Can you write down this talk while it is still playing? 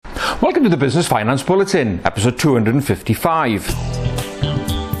Welcome to the Business Finance Bulletin, episode 255.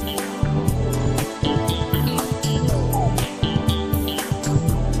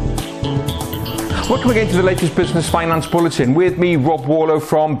 Welcome again to the latest Business Finance Bulletin. With me, Rob Warlow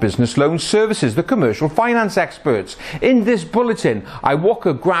from Business Loan Services, the commercial finance experts. In this bulletin,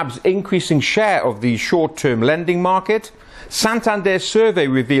 Iwoca grabs increasing share of the short-term lending market, Santander survey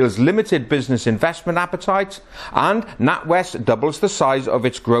reveals limited business investment appetite, and NatWest doubles the size of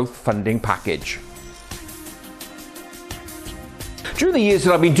its growth funding package. During the years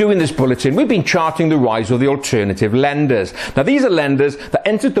that I've been doing this bulletin, we've been charting the rise of the alternative lenders. Now, these are lenders that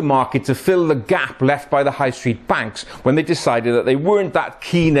entered the market to fill the gap left by the high street banks when they decided that they weren't that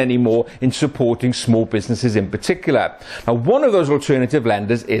keen anymore in supporting small businesses in particular. Now, one of those alternative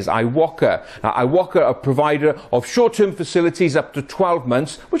lenders is Iwoca. Now, Iwoca, a provider of short-term facilities up to 12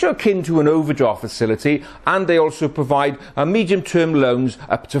 months, which are akin to an overdraft facility, and they also provide medium-term loans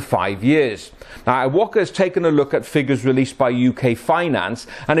up to 5 years. Now, Iwoca has taken a look at figures released by UK Finance,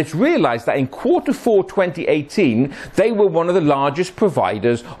 and it's realised that in Q4 2018, they were one of the largest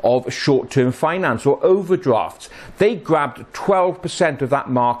providers of short-term finance or overdrafts. They grabbed 12% of that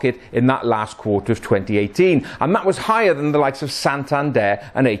market in that last quarter of 2018, and that was higher than the likes of Santander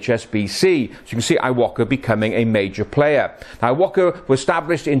and HSBC. So you can see Iwoca becoming a major player. Now, Iwoca was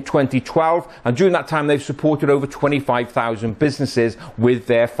established in 2012, and during that time they've supported over 25,000 businesses with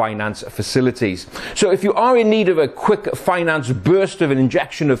their finance facilities. So if you are in need of a quick finance burst of an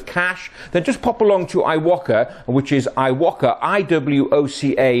injection of cash, then just pop along to Iwoca, which is Iwoca,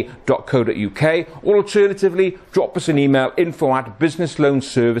 iwoca.co.uk, or alternatively drop us an email,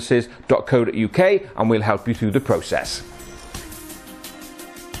 info@businessloanservices.co.uk, and we'll help you through the process.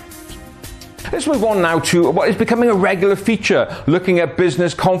 Let's move on now to what is becoming a regular feature, looking at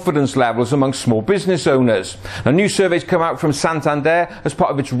business confidence levels among small business owners. Now, new surveys come out from Santander as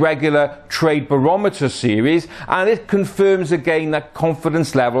part of its regular Trade Barometer series, and it confirms again that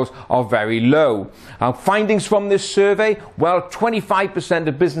confidence levels are very low. Findings from this survey, well, 25%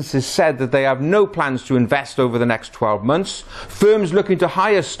 of businesses said that they have no plans to invest over the next 12 months. Firms looking to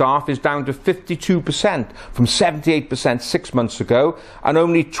hire staff is down to 52% from 78% 6 months ago, and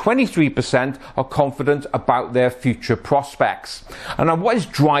only 23% are confident about their future prospects. And now, what is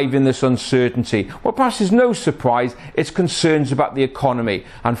driving this uncertainty? Well, perhaps it's no surprise, it's concerns about the economy,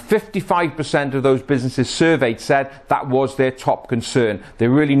 and 55% of those businesses surveyed said that was their top concern. They're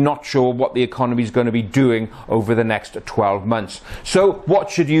really not sure what the economy is going to be doing over the next 12 months. So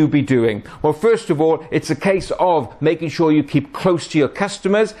what should you be doing? Well, first of all, it's a case of making sure you keep close to your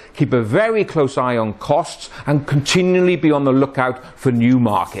customers, keep a very close eye on costs, and continually be on the lookout for new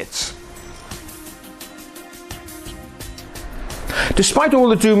markets. Despite all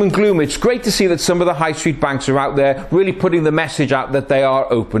the doom and gloom, it's great to see that some of the high street banks are out there really putting the message out that they are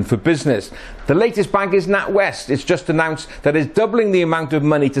open for business. The latest bank is NatWest. It's just announced that it's doubling the amount of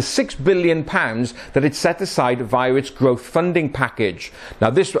money to £6 billion that it's set aside via its growth funding package.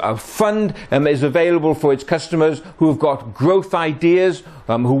 Now, this fund is available for its customers who have got growth ideas,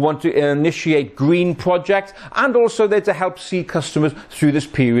 who want to initiate green projects, and also there to help see customers through this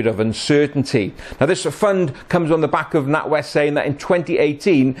period of uncertainty. Now, this fund comes on the back of NatWest saying that in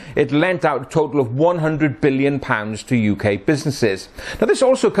 2018 it lent out a total of £100 billion to UK businesses. Now, this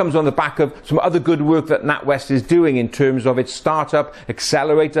also comes on the back of some other good work that NatWest is doing in terms of its startup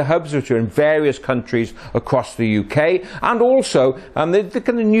accelerator hubs, which are in various countries across the UK, and also the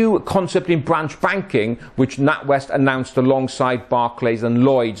kind of new concept in branch banking, which NatWest announced alongside Barclays and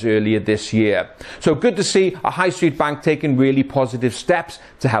Lloyds earlier this year. So good to see a high street bank taking really positive steps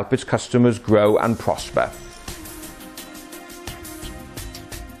to help its customers grow and prosper.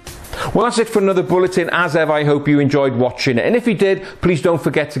 Well, that's it for another bulletin. As ever, I hope you enjoyed watching it. And if you did, please don't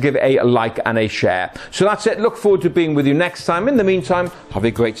forget to give it a like and a share. So that's it. Look forward to being with you next time. In the meantime, have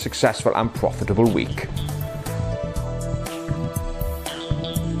a great, successful and profitable week.